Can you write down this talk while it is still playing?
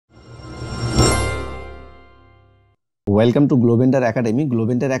Welcome to গ্লোবেন্ডার academy.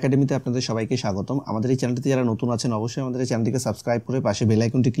 গ্লোবেন্ডার একাডেমিতে আপনাদের সবাইকে স্বাগতম। আমাদের এই চ্যানেলটিতে যারা নতুন আছেন অবশ্যই আমাদের এই চ্যানেলটিকে সাবস্ক্রাইব করে পাশে বেল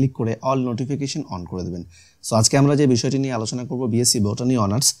আইকনটি ক্লিক করে অল নোটিফিকেশন অন করে দেবেন। সো আজকে আমরা যে বিষয়টি নিয়ে আলোচনা করব B.Sc বটানি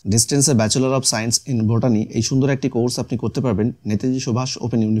honours ডিস্টেন্সে bachelor of science in বটানি। এই সুন্দর একটি কোর্স আপনি করতে পারবেন নেতাজি সুভাষ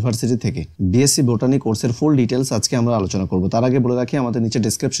ওপেন ইউনিভার্সিটি থেকে। B.Sc বটানি কোর্সের ফুল ডিটেলস আজকে আমরা আলোচনা করব। তার আগে বলে রাখি আমাদের নিচে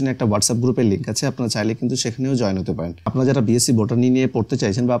ডেসক্রিপশনে একটা হোয়াটসঅ্যাপ গ্রুপের লিঙ্ক আছে, আপনারা চাইলে কিন্তু সেখানেও জয়েন হতে পারেন। আপনারা যারা B.Sc বটানি নিয়ে পড়তে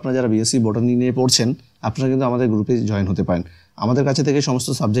চাইছেন বা আপনারা যারা B.Sc বটানি নিয়ে পড়ছেন আপনারা কিন্তু আমাদের গ্রুপে জয়েন হতে পারেন। আমাদের কাছে থেকে সমস্ত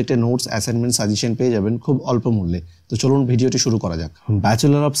সাবজেক্টের নোটস, অ্যাসাইনমেন্ট, সাজেশন পেয়ে যাবেন খুব অল্প মূল্যে। তো চলুন ভিডিওটি শুরু করা যাক।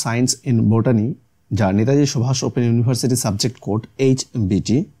 ব্যাচেলর অফ সায়েন্স ইন বটানি, যা Netaji Subhash open university subject code HBT,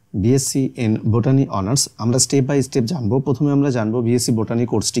 B.Sc in বটানি honours. আমরা স্টেপ বাই স্টেপ জানবো। প্রথমে আমরা জানবো B.Sc বটানি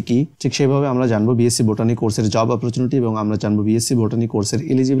কোর্সটি কি, ঠিক সেভাবে আমরা জানবো B.Sc বটানি কোর্সের জব অপরচুনিটি, এবং আমরা জানবো B.Sc বটানি কোর্সের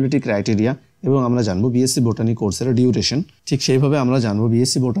এলিজিবিলিটি ক্রাইটেরিয়া, এবং আমরা জানবো B.Sc বটানি কোর্সের ডিউরেশন। ঠিক সেইভাবে আমরা জানবো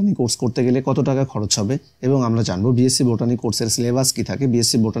B.Sc বটানি কোর্স করতে গেলে কত টাকা খরচ হবে, এবং আমরা জানবো B.Sc বটানি কোর্সের সিলেবাস কি থাকে,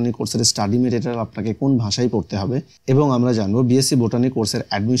 B.Sc বটানি কোর্সের স্টাডি মেটেরিয়াল আপনাকে কোন ভাষায় পড়তে হবে, এবং আমরা জানবো B.Sc বটানি কোর্সের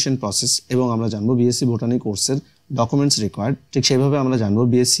অ্যাডমিশন প্রসেস, এবং আমরা জানবো B.Sc বটানি কোর্সের ডকুমেন্টস রিকোয়ার্ড। ঠিক সেইভাবে আমরা জানবো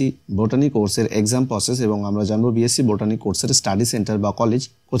B.Sc বটানি কোর্সের এক্সাম প্রসেস, এবং আমরা জানবো B.Sc বটানি কোর্সের স্টাডি সেন্টার বা কলেজ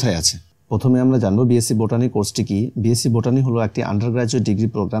কোথায় আছে। প্রথমে আমরা জানবো B.Sc বটানি কোর্সটি কি। B.Sc বটানি হলো একটি আন্ডারগ্র্যাজুয়েট ডিগ্রি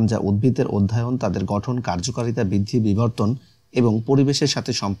প্রোগ্রাম যা উদ্ভিদের অধ্যয়ন, তাদের গঠন, কার্যকারিতা, বৃদ্ধি, বিবর্তন এবং পরিবেশের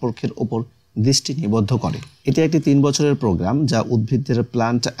সাথে সম্পর্কের ওপর দৃষ্টি নিবদ্ধ করে। এটি একটি 3 বছরের প্রোগ্রাম যা উদ্ভিদের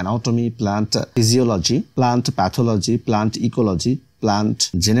plant anatomy, plant physiology, plant pathology, plant ecology, plant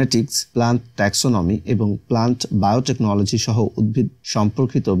genetics, plant taxonomy এবং প্লান্ট বায়োটেকনোলজি সহ উদ্ভিদ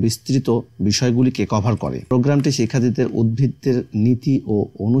সম্পর্কিত বিস্তৃত বিষয়গুলিকে কভার করে। প্রোগ্রামটি শিক্ষার্থীদের উদ্ভিদের নীতি ও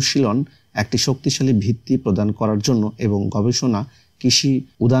অনুশীলন একটি শক্তিশালী ভিত্তি প্রদান করার জন্য এবং গবেষণা, কৃষি,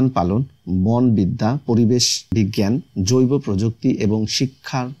 উদ্যান পালন, বনবিদ্যা, পরিবেশ বিজ্ঞান, জৈব প্রযুক্তি এবং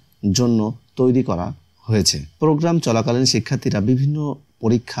শিক্ষার জন্য তৈরি করা হয়েছে। প্রোগ্রাম চলাকালীন শিক্ষার্থীরা বিভিন্ন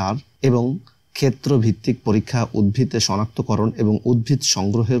পরীক্ষার এবং ক্ষেত্রভিত্তিক পরীক্ষা, উদ্ভিদের শনাক্তকরণ এবং উদ্ভিদ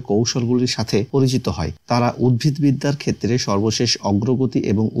সংগ্রহের কৌশলগুলির সাথে পরিচিত হয়। তারা উদ্ভিদবিদ্যার ক্ষেত্রে সর্বশেষ অগ্রগতি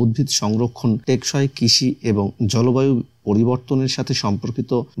এবং উদ্ভিদ সংরক্ষণ, টেকসই কৃষি এবং জলবায়ু পরিবর্তনের সাথে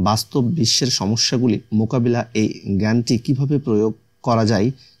সম্পর্কিত বাস্তব বিশ্বের সমস্যাগুলি মোকাবিলা এই জ্ঞানটি কিভাবে প্রয়োগ করা যায়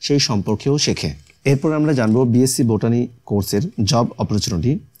সেই সম্পর্কেও শেখে। এরপর আমরা জানবো B.Sc বটানি কোর্সের job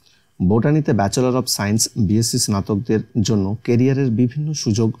opportunity. বোটানিতে bachelor of science B.Sc স্নাতকদের জন্য কেরিয়ারের বিভিন্ন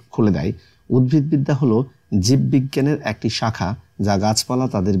সুযোগ খুলে দেয়। উদ্ভিদবিদ্যা হলো জীববিজ্ঞানের একটি শাখা যা গাছপালা,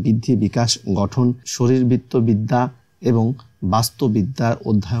 তাদের বৃদ্ধি, বিকাশ, গঠন, শরীরবৃত্তবিদ্যা এবং বাস্তুবিদ্যার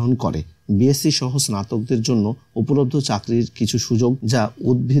অধ্যয়ন করে। B.Sc সহ স্নাতকদের জন্য উপলব্ধ চাকরির কিছু সুযোগ যা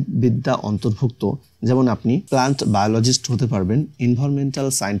উদ্ভিদবিদ্যা অন্তর্ভুক্ত, যেমন আপনি প্লান্ট বায়োলজিস্ট হতে পারবেন, এনভায়রনমেন্টাল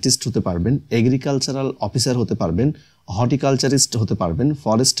সায়েন্টিস্ট হতে পারবেন, এগ্রিকালচারাল অফিসার হতে পারবেন, হর্টিকালচারিস্ট হতে পারবেন,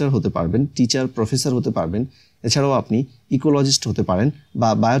 ফরেস্টার হতে পারবেন, টিচার, প্রফেসর হতে পারবেন। এছাড়াও আপনি ইকোলজিস্ট হতে পারেন বা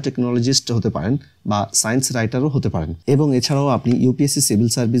বায়োটেকনোলজিস্ট হতে পারেন বা সায়েন্স রাইটারও হতে পারেন। এবং এছাড়াও আপনি UPSC সিভিল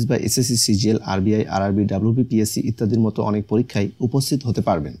সার্ভিস বা SSC CGL, RBI, RRB, WBPSC ইত্যাদির মতো অনেক পরীক্ষায় উপস্থিত হতে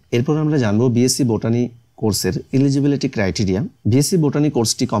পারবেন। এরপর আমরা জানবো B.Sc বটানি কোর্সের এলিজিবিলিটি ক্রাইটেরিয়া। B.Sc বটানি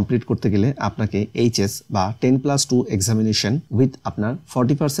কোর্সটি কমপ্লিট করতে গেলে আপনাকে HS বা 10+2 এক্সামিনেশন উইথ আপনার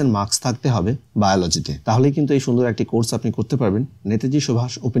 40% মার্কস থাকতে হবে বায়োলজিতে। তাহলেই কিন্তু এই সুন্দর একটি কোর্স আপনি করতে পারবেন নেতাজি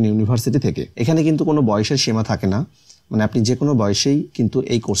সুভাষ ওপেন ইউনিভার্সিটি থেকে। এখানে কিন্তু কোনো বয়সের সীমা থাকে না, মানে আপনি যে কোনো বয়সেই কিন্তু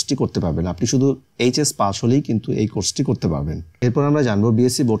এই কোর্সটি করতে পারবেন। আপনি শুধু HS পাস হলেই কিন্তু এই কোর্সটি করতে পারবেন। এরপর আমরা জানবো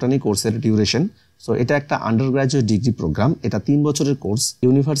B.Sc বটানি কোর্সের ডিউরেশন। সো এটা একটা আন্ডারগ্র্যাজুয়েট ডিগ্রি প্রোগ্রাম, এটা 3 বছরের কোর্স।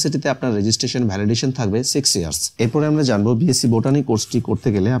 ইউনিভার্সিটিতে আপনার রেজিস্ট্রেশন ভ্যালিডেশন থাকবে 6 ইয়ার্স। এরপরে আমরা জানবো B.Sc বটানি কোর্সটি করতে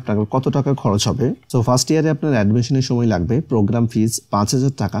গেলে আপনার কত টাকা খরচ হবে। সো ফার্স্ট ইয়ারে আপনার অ্যাডমিশনের সময় লাগবে প্রোগ্রাম ফিজ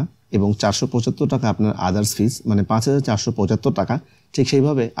 5,000 টাকা এবং 475 টাকা আপনার আদার্স ফিজ, মানে 5,475 টাকা। ঠিক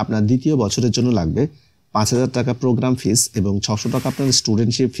সেইভাবে আপনার দ্বিতীয় বছরের জন্য লাগবে 5,000 টাকা প্রোগ্রাম ফিস এবং 600 টাকা আপনার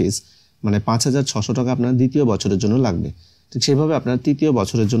স্টুডেন্টশিপ ফিস, মানে 5,600 টাকা আপনার দ্বিতীয় বছরের জন্য লাগবে। ঠিক সেইভাবে আপনার তৃতীয়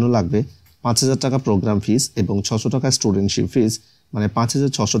বছরের জন্য লাগবে 5,000 টাকা প্রোগ্রাম ফিস এবং 600 টাকা স্টুডেন্টশিপ ফিস, মানে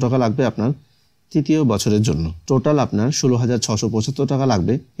 5,600 টাকা লাগবে আপনার তৃতীয় বছরের জন্য। টোটাল আপনার 16,675 টাকা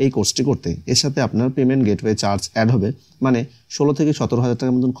লাগবে এই কোর্সটি করতে। এর সাথে আপনার পেমেন্ট গেটওয়ে চার্জ অ্যাড হবে, মানে 16 থেকে 17,000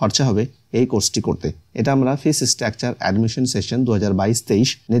 টাকার মতন খরচা হবে এই কোর্সটি করতে। এটা আমরা ফিস structure admission session 2022-23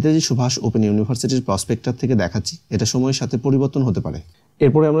 Netaji Subhash open ইউনিভার্সিটির প্রসপেক্টার থেকে দেখাচ্ছি। এটা সময়ের সাথে পরিবর্তন হতে পারে।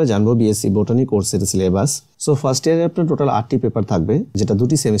 এরপরে আমরা জানবো B.Sc বটানি কোর্সের সিলেবাস। সো ফার্স্ট ইয়ারে আপনার টোটাল 8টি পেপার থাকবে, যেটা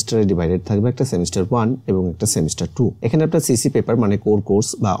দুটি সেমিস্টারে ডিভাইডেড থাকবে, একটা সেমিস্টার 1 এবং একটা সেমিস্টার 2। এখানে আপনার সিসি পেপার মানে কোর কোর্স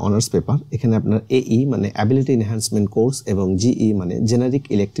বা অনার্স পেপার, এখানে আপনার এই মানে অ্যাবিলিটি এনহ্যান্সমেন্ট কোর্স এবং জিই মানে জেনারিক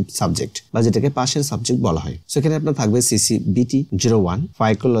ইলেকটিভ সাবজেক্ট বা যেটাকে পাশের সাবজেক্ট বলা হয়। সো এখানে আপনার থাকবে সিসি বিটি 01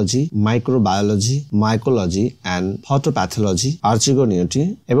 ফাইকোলজি, মাইক্রোবায়োলজি, মাইকোলজি অ্যান্ড ফটোপ্যাথোলজি, আর্চিগোনিওটি,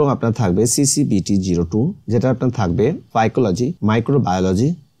 এবং আপনার থাকবে সিসি বিটি 02 যেটা আপনার থাকবে ফাইকোলজি, মাইক্রোবায়োলজি,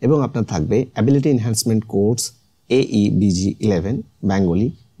 এবং আপনার থাকবে ability enhancement course AEBG 11 Bengali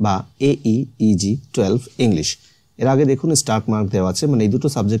বা AEEG 12 ইংলিশ। এর আগে দেখুন স্টার্ক মার্ক দেওয়া আছে, মানে এই দুটো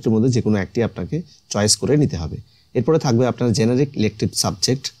সাবজেক্টের মধ্যে যে কোনো একটি আপনাকে চয়েস করে নিতে হবে। এরপরে থাকবে আপনার জেনারিক ইলেকটিভ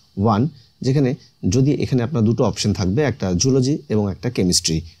সাবজেক্ট 1, যেখানে যদি এখানে আপনার দুটো অপশন থাকবে, একটা জুলজি এবং একটা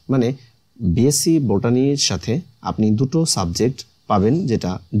কেমিস্ট্রি, মানে B.Sc বোটানির সাথে আপনি দুটো সাবজেক্ট পাবেন,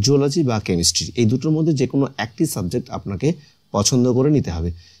 যেটা জুলজি বা কেমিস্ট্রি। এই দুটোর মধ্যে যে কোনো একটি সাবজেক্ট আপনাকে পছন্দ করে নিতে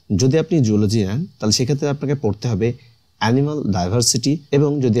হবে। যদি আপনি জুলজি নেন তাহলে সেক্ষেত্রে আপনাকে পড়তে হবে অ্যানিমাল ডাইভার্সিটি, এবং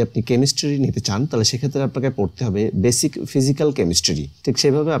যদি আপনি কেমিস্ট্রি নিতে চান তাহলে সেক্ষেত্রে আপনাকে পড়তে হবে বেসিক ফিজিক্যাল কেমিস্ট্রি। ঠিক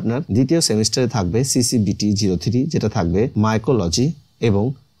সেভাবে আপনার দ্বিতীয় সেমিস্টারে থাকবে সিসিবিটি 03 যেটা থাকবে মাইকোলজি এবং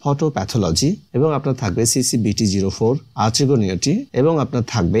ফটোপ্যাথোলজি, এবং আপনার থাকবে সিসিবিটি 04 আর্চিগোনিওটি, এবং আপনার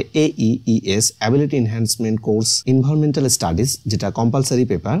থাকবে AEES ability enhancement course environmental studies যেটা কম্পালসারি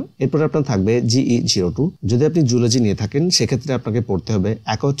পেপার। এরপর আপনার থাকবে GE 02। যদি আপনি জুলজি নিয়ে থাকেন সেক্ষেত্রে আপনাকে পড়তে হবে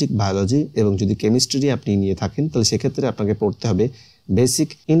অ্যাকোয়াটিক বায়োলজি, এবং যদি কেমিস্ট্রি আপনি নিয়ে থাকেন তাহলে সেক্ষেত্রে আপনাকে পড়তে হবে বেসিক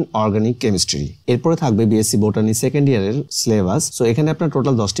ইনঅর্গানিক কেমিস্ট্রি। এরপরে থাকবে B.Sc বোটানি সেকেন্ড ইয়ারের সিলেবাস। সো এখানে আপনার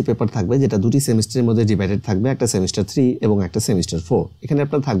টোটাল 10টি পেপার থাকবে, যেটা দুটি সেমিস্টারের মধ্যে ডিভাইডেড থাকবে, একটা সেমিস্টার 3 এবং একটা সেমিস্টার 4। এখানে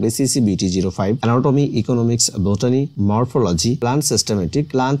আপনার থাকবে সিসিবিটি 05 anatomy, economics, botany, morphology, plant systematic,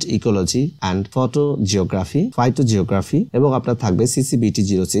 plant ecology and photo geography, ফাইটোজিওগ্রাফি, এবং আপনার থাকবে সিসিবিটি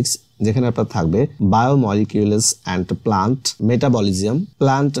 06 যেখানে আপনার থাকবে বায়োমলিকুলাস and plant metabolism,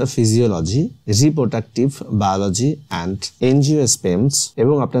 plant physiology, reproductive biology and এনজিওস্পেমস,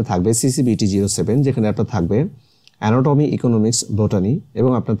 এবং আপনার থাকবে সিসিবিটি 07 যেখানে আপনার থাকবে অ্যানাটমি, ইকোনমিক্স, বোটানি,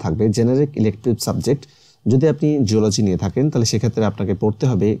 এবং আপনার থাকবে জেনারিক ইলেকটিভ সাবজেক্ট। যদি আপনি জিওলজি নিয়ে থাকেন তাহলে সেক্ষেত্রে আপনাকে পড়তে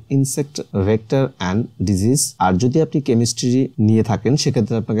হবে ইনসেক্ট, ভেক্টর অ্যান্ড ডিজিজ, আর যদি আপনি কেমিস্ট্রি নিয়ে থাকেন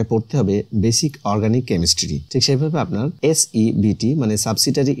সেক্ষেত্রে আপনাকে পড়তে হবে বেসিক অর্গানিক কেমিস্ট্রি। ঠিক সেভাবে আপনার SEBT মানে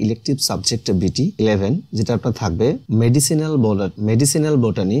সাবসিডারি ইলেকটিভ সাবজেক্ট BT 11 যেটা আপনার থাকবে মেডিসিনাল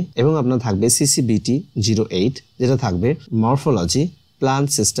বোটানি, এবং আপনার থাকবে সিসিবিটি 08 যেটা থাকবে মরফোলজি, প্লান্ট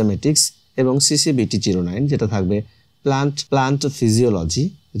সিস্টেমেটিক্স, এবং সিসিবিটি 09 যেটা থাকবে plant physiology,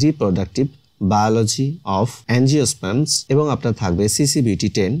 reproductive biology of angiosperms, এবং আপনার থাকবে সিসিবিটি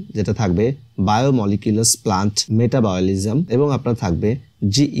 10 যেটা থাকবে বায়োমলিকুলাস প্লান্ট মেটাবলিজম, এবং আপনার থাকবে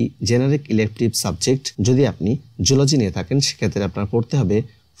GE জেনারিক ইলেকটিভ সাবজেক্ট। যদি আপনি জুলজি নিয়ে থাকেন সেক্ষেত্রে আপনার পড়তে হবে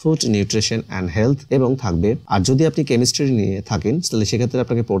ফুড নিউট্রিশন অ্যান্ড হেলথ, এবং থাকবে, আর যদি আপনি কেমিস্ট্রি নিয়ে থাকেন তাহলে সেক্ষেত্রে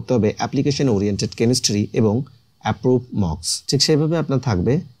আপনাকে পড়তে হবে অ্যাপ্লিকেশন ওরিয়েন্টেড কেমিস্ট্রি এবং অ্যাপ্রুভ মক্স। ঠিক সেইভাবে আপনার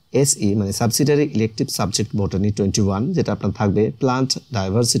থাকবে SE মানে সাবসিডারি ইলেকটিভ সাবজেক্ট বোটানি 21 যেটা আপনার থাকবে plant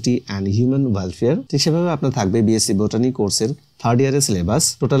diversity and human welfare. ঠিক সেভাবে আপনার থাকবে B.Sc বোটানি কোর্সের থার্ড ইয়ারের সিলেবাস।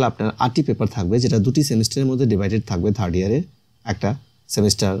 টোটাল আপনার 8টি পেপার থাকবে, যেটা দুটি সেমিস্টারের মধ্যে ডিভাইডেড থাকবে থার্ড ইয়ারে, একটা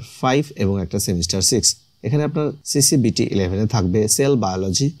সেমিস্টার 5 এবং একটা সেমিস্টার 6। এখানে আপনার সিসিবিটি 11 থাকবে sell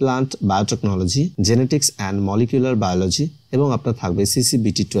biology, plant biotechnology, genetics and molecular biology, এবং আপনার থাকবে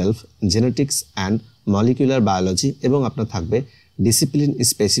সিসিবিটি 12 জেনেটিক্স অ্যান্ড মলিকুলার বায়োলজি, এবং আপনার থাকবে discipline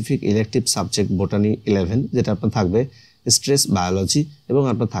specific elective subject botany 11 যেটা আপনার থাকবে স্ট্রেস বায়োলজি, এবং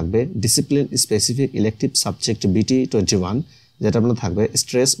আপনার থাকবে discipline specific elective subject BT 21 যেটা আপনার থাকবে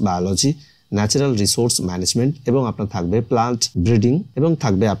stress biology, natural resource management, এবং আপনার থাকবে প্লান্ট ব্রিডিং, এবং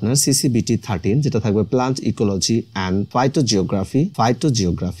থাকবে আপনার সিসিবিটি 13 যেটা থাকবে প্লান্ট ইকোলজি অ্যান্ড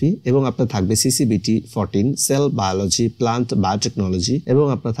ফাইটোজিওগ্রাফি, এবং আপনার থাকবে সিসিবিটি 14 সেল বায়োলজি, প্লান্ট বায়োটেকনোলজি, এবং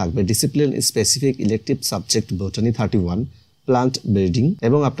আপনার থাকবে discipline specific elective subject botany 31 plant breeding,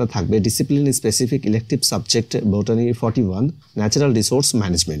 এবং আপনার থাকবে discipline specific elective subject botany 41 natural resource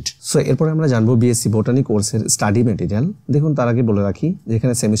management. So এরপরে আমরা জানবো B.Sc বোটানি কোর্সের স্টাডি মেটেরিয়াল। দেখুন তার আগে বলে রাখি যে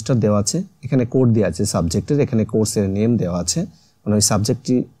এখানে সেমিস্টার দেওয়া আছে, এখানে কোড দেওয়া আছে সাবজেক্টের, এখানে কোর্সের নেম দেওয়া আছে, মানে ওই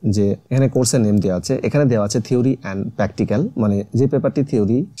সাবজেক্টটি যে এখানে কোর্সের নেম দেওয়া আছে, এখানে দেওয়া আছে থিওরি অ্যান্ড প্র্যাকটিক্যাল, মানে যে পেপারটি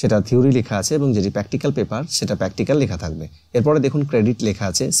থিওরি সেটা থিওরি লেখা আছে এবং যেটি প্র্যাকটিক্যাল পেপার সেটা প্র্যাকটিক্যাল লেখা থাকবে। এরপরে দেখুন ক্রেডিট লেখা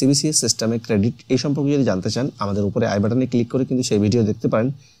আছে, CBCS সিস্টেমে ক্রেডিট এই সম্পর্কে যদি জানতে চান আমাদের উপরে আই বাটনে ক্লিক করে কিন্তু সেই ভিডিও দেখতে পারেন,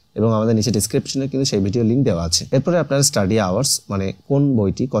 এবং আমাদের নিচে ডেসক্রিপশনে কিন্তু সেই ভিডিও লিঙ্ক দেওয়া আছে। এরপরে আপনার স্টাডি আওয়ার্স মানে কোন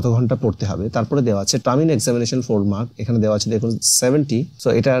বইটি কত ঘন্টা পড়তে হবে, তারপরে দেওয়া আছে টার্ম ইন এক্সামিনেশন 4 মার্ক, এখানে দেওয়া আছে দেখুন 70। সো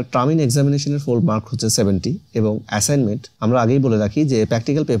এটা টার্ম ইন এক্সামিনেশনের 4 মার্ক হচ্ছে 70, এবং অ্যাসাইনমেন্ট আমরা আগেই বলে রাখি যে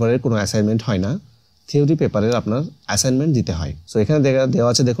প্র্যাকটিক্যাল পেপারের কোনো অ্যাসাইনমেন্ট হয় না, থিওরি পেপারের আপনার অ্যাসাইনমেন্ট দিতে হয়। সো এখানে দেওয়া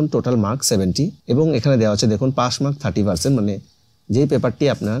আছে দেখুন টোটাল মার্ক 70, এবং এখানে দেওয়া আছে দেখুন পাস মার্ক 30%, মানে যেই পেপারটি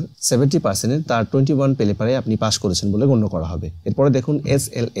আপনার 70% তার 21 পেলে পারে আপনি পাস করেছেন বলে গণ্য করা হবে। এরপরে দেখুন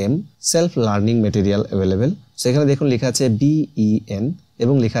SLM self learning material available, সেখানে দেখুন লেখা আছে BEN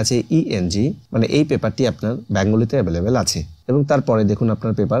এবং লেখা আছে ENG, মানে এই পেপারটি আপনার বেঙ্গলিতে অ্যাভেলেবেল আছে। এবং তারপরে দেখুন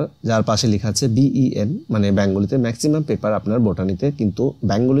আপনার পেপার যার পাশে লেখা আছে BEN, মানে বেঙ্গলিতে। ম্যাক্সিমাম পেপার আপনার বোটানিতে কিন্তু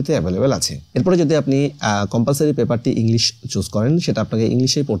বেঙ্গলিতে অ্যাভেলেবেল আছে। এরপরে যদি আপনি কম্পালসারি পেপারটি ইংলিশ চুজ করেন সেটা আপনাকে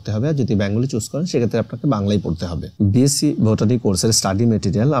ইংলিশেই পড়তে হবে, আর যদি বেঙ্গলি চুজ করেন সেক্ষেত্রে আপনাকে বাংলায় পড়তে হবে। B.Sc বটানি কোর্সের স্টাডি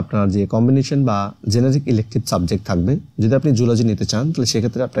মেটেরিয়াল আপনার যে কম্বিনেশন বা জেনারিক ইলেকটিভ সাবজেক্ট থাকবে, যদি আপনি জুলজি নিতে চান তাহলে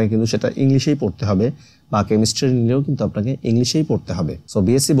সেক্ষেত্রে আপনাকে কিন্তু সেটা ইংলিশেই পড়তে হবে, বা কেমিস্ট্রি নিলেও কিন্তু আপনাকে ইংলিশেই পড়তে হবে। সো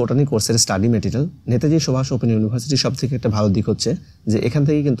B.Sc বটানি কোর্সের study material Netaji Subhash open ইউনিভার্সিটির সব থেকে একটা ভালো দিক হচ্ছে যে এখান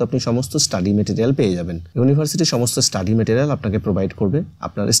থেকে কিন্তু আপনি সমস্ত স্টাডি মেটেরিয়াল পেয়ে যাবেন। ইউনিভার্সিটির সমস্ত স্টাডি মেটেরিয়াল আপনাকে প্রোভাইড করবে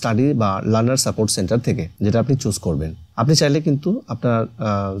আপনার স্টাডি বা লার্নার সাপোর্ট সেন্টার থেকে, যেটা আপনি চুজ করবেন। আপনি চাইলে কিন্তু আপনার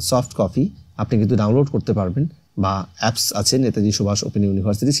সফট কপি আপনি কিন্তু ডাউনলোড করতে পারবেন, বা অ্যাপস আছে নেতাজি সুভাষ ওপেন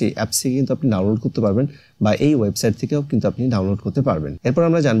ইউনিভার্সিটি, সেই অ্যাপস থেকে কিন্তু আপনি ডাউনলোড করতে পারবেন, বা এই ওয়েবসাইট থেকেও কিন্তু আপনি ডাউনলোড করতে পারবেন। এরপর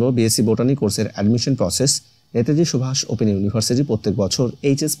আমরা জানবো B.Sc বটানি কোর্সের admission process. Netaji Subhash open university প্রত্যেক বছর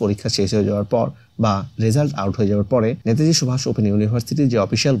HS পরীক্ষা শেষ হয়ে যাওয়ার পর বা রেজাল্ট আউট হয়ে যাওয়ার পরে নেতাজি সুভাষ ওপেন ইউনিভার্সিটির যে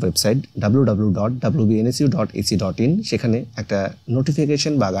অফিসিয়াল ওয়েবসাইট www.wbnsu.ac.in সেখানে একটা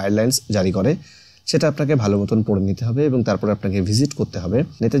নোটিফিকেশন বা গাইডলাইন্স জারি করে। সেটা আপনাকে ভালো মতন পড়ে নিতে হবে এবং তারপরে আপনাকে ভিজিট করতে হবে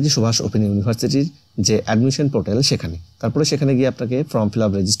নেতাজি সুভাষ ওপেন ইউনিভার্সিটির যে অ্যাডমিশন পোর্টাল সেখানে। তারপরে সেখানে গিয়ে আপনাকে ফর্ম ফিল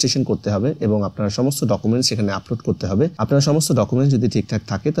আপ রেজিস্ট্রেশন করতে হবে এবং আপনার সমস্ত ডকুমেন্টস সেখানে আপলোড করতে হবে। আপনার সমস্ত ডকুমেন্টস যদি ঠিকঠাক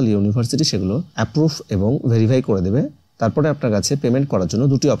থাকে তাহলে ইউনিভার্সিটি সেগুলো অ্যাপ্রুভ এবং ভেরিফাই করে দেবে। তারপরে আপনার কাছে পেমেন্ট করার জন্য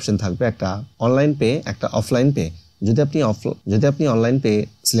দুটি অপশন থাকবে, একটা অনলাইন পে, একটা অফলাইন পে। যদি আপনি অনলাইন পে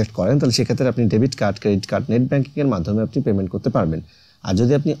সিলেক্ট করেন তাহলে সেক্ষেত্রে আপনি debit card, credit card, net ব্যাঙ্কিংয়ের মাধ্যমে আপনি পেমেন্ট করতে পারবেন। আর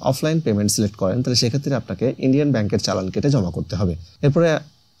যদি আপনি অফলাইন পেমেন্ট সিলেক্ট করেন তাহলে সেক্ষেত্রে আপনাকে ইন্ডিয়ান ব্যাংকের চালান কেটে জমা করতে হবে। এরপরে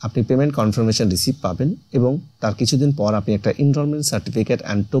আপনি পেমেন্ট কনফার্মেশন রিসিপ্ট পাবেন এবং তার কিছুদিন পর আপনি একটা enrolment certificate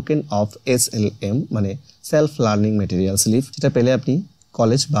and token of SLM, মানে সেলফ লার্নিং মেটেরিয়াল স্লিপ, যেটা পেলে আপনি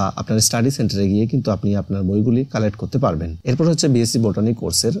কলেজ বা আপনার স্টাডি সেন্টারে গিয়ে কিন্তু আপনি আপনার বইগুলি কালেক্ট করতে পারবেন। এরপর হচ্ছে B.Sc বটানি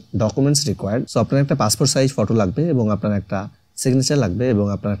কোর্সের ডকুমেন্টস রিকোয়ার্ড। সো আপনার একটা পাসপোর্ট সাইজ ফটো লাগবে এবং আপনার একটা সিগনেচার লাগবে এবং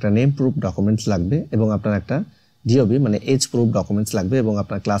আপনার একটা নেম প্রুফ ডকুমেন্টস লাগবে এবং আপনার একটা DOB মানে এজ প্রুফ ডকুমেন্টস লাগবে এবং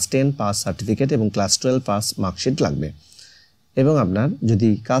আপনার ক্লাস 10 পাস সার্টিফিকেট এবং ক্লাস 12 পাস মার্কশিট লাগবে। এবং আপনার যদি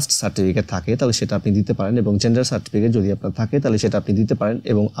কাস্ট সার্টিফিকেট থাকে তাহলে সেটা আপনি দিতে পারেন, এবং জেন্ডার সার্টিফিকেট যদি আপনার থাকে তাহলে সেটা আপনি দিতে পারেন,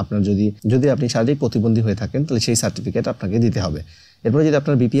 এবং আপনার যদি আপনি শারীরিক প্রতিবন্ধী হয়ে থাকেন তাহলে সেই সার্টিফিকেট আপনাকে দিতে হবে। এরপরে যদি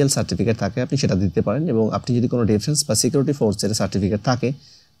আপনার BPL সার্টিফিকেট থাকে আপনি সেটা দিতে পারেন, এবং আপনি যদি কোনো ডিফেন্স বা সিকিউরিটি ফোর্সের সার্টিফিকেট থাকে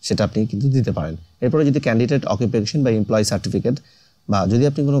সেটা আপনি কিন্তু দিতে পারেন। এরপরে যদি ক্যান্ডিডেট অকুপেশন বা এমপ্লয়ি সার্টিফিকেট, বা যদি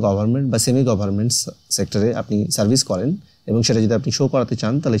আপনি কোনো গভর্নমেন্ট বা সেমি গভর্নমেন্ট সেক্টরে আপনি সার্ভিস করেন এবং সেটা যদি আপনি শো করাতে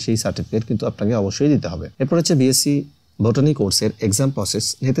চান তাহলে সেই সার্টিফিকেট কিন্তু আপনাকে অবশ্যই দিতে হবে। এরপর হচ্ছে B.Sc বটানি কোর্সের exam process.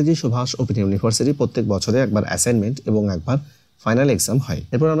 Netaji Subhash open university প্রত্যেক বছরে একবার অ্যাসাইনমেন্ট এবং একবার ফাইনাল এক্সাম হয়।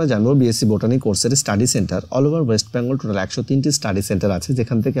 এরপর আমরা জানবো B.Sc বটানি কোর্সের study centre. All over West Bengal total 103টি study centre আছে,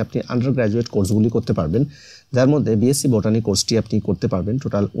 যেখান থেকে আপনি আন্ডার গ্র্যাজুয়েট কোর্সগুলি করতে পারবেন, যার মধ্যে B.Sc বটানি কোর্সটি আপনি করতে পারবেন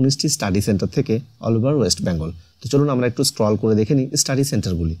টোটাল 19টি স্টাডি সেন্টার থেকে অল ওভার ওয়েস্ট বেঙ্গল। তো চলুন আমরা একটু স্ক্রল করে দেখে নিই study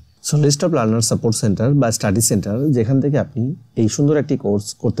সেন্টারগুলি। So list of learner support centre বা স্টাডি সেন্টার, যেখান থেকে আপনি এই সুন্দর একটি কোর্স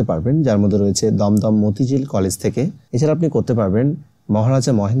করতে পারবেন, যার মধ্যে রয়েছে দমদম মতিঝিল কলেজ থেকে, এছাড়া আপনি করতে পারবেন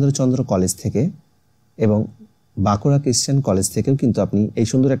মহারাজা মহেন্দ্রচন্দ্র কলেজ থেকে এবং বাঁকুড়া ক্রিশ্চিয়ান কলেজ থেকেও কিন্তু আপনি এই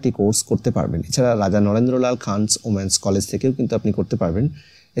সুন্দর একটি কোর্স করতে পারবেন। এছাড়া রাজা নরেন্দ্রলাল খানস ওমেন্স কলেজ থেকেও কিন্তু আপনি করতে পারবেন।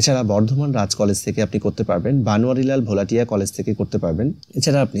 এছাড়া বর্ধমান রাজ কলেজ থেকে আপনি করতে পারবেন, বানোয়ারিলাল ভোলাটিয়া কলেজ থেকে করতে পারবেন,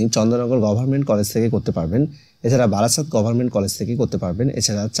 এছাড়া আপনি চন্দ্রনগর গভর্নমেন্ট কলেজ থেকে করতে পারবেন, এছাড়া বারাসাত গভর্নমেন্ট কলেজ থেকে করতে পারবেন,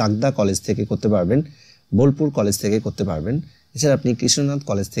 এছাড়া চাকদা কলেজ থেকে করতে পারবেন, বোলপুর কলেজ থেকে করতে পারবেন, এছাড়া আপনি কৃষ্ণনাথ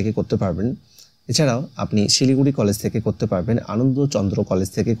কলেজ থেকে করতে পারবেন, এছাড়াও আপনি শিলিগুড়ি কলেজ থেকে করতে পারবেন, আনন্দচন্দ্র কলেজ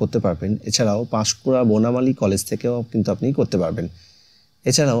থেকে করতে পারবেন, এছাড়াও পাঁশকুড়া বনামালী কলেজ থেকেও কিন্তু আপনি করতে পারবেন,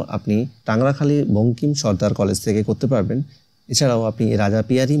 এছাড়াও আপনি টাংরাখালী বঙ্কিম সর্দার কলেজ থেকে করতে পারবেন, এছাড়াও আপনি রাজা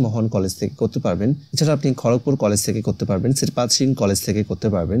পিয়ারি মোহন কলেজ থেকে করতে পারবেন, এছাড়া আপনি খড়গপুর কলেজ থেকে করতে পারবেন, শ্রীপাদ সিং কলেজ থেকে করতে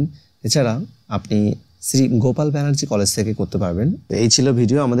পারবেন, এছাড়া আপনি শ্রী গোপাল ব্যানার্জি কলেজ থেকে করতে পারবেন। এই ছিল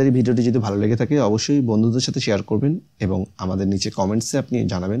ভিডিও। আমাদের এই ভিডিওটি যদি ভালো লেগে থাকে অবশ্যই বন্ধুদের সাথে শেয়ার করবেন এবং আমাদের নিচে কমেন্টসে আপনি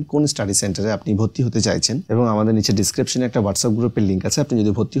জানাবেন কোন স্টাডি সেন্টারে আপনি ভর্তি হতে চাইছেন, এবং আমাদের নিচে ডিসক্রিপশনে একটা হোয়াটসঅ্যাপ গ্রুপের লিঙ্ক আছে। আপনি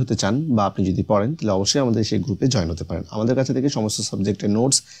যদি ভর্তি হতে চান বা আপনি যদি পড়েন তাহলে অবশ্যই আমাদের সেই গ্রুপে জয়েন হতে পারেন। আমাদের কাছে থেকে সমস্ত সাবজেক্টের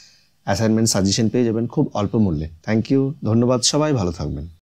নোটস, অ্যাসাইনমেন্ট, সাজেশন পেয়ে যাবেন খুব অল্প মূল্যে। থ্যাংক ইউ, ধন্যবাদ, সবাই ভালো থাকবেন।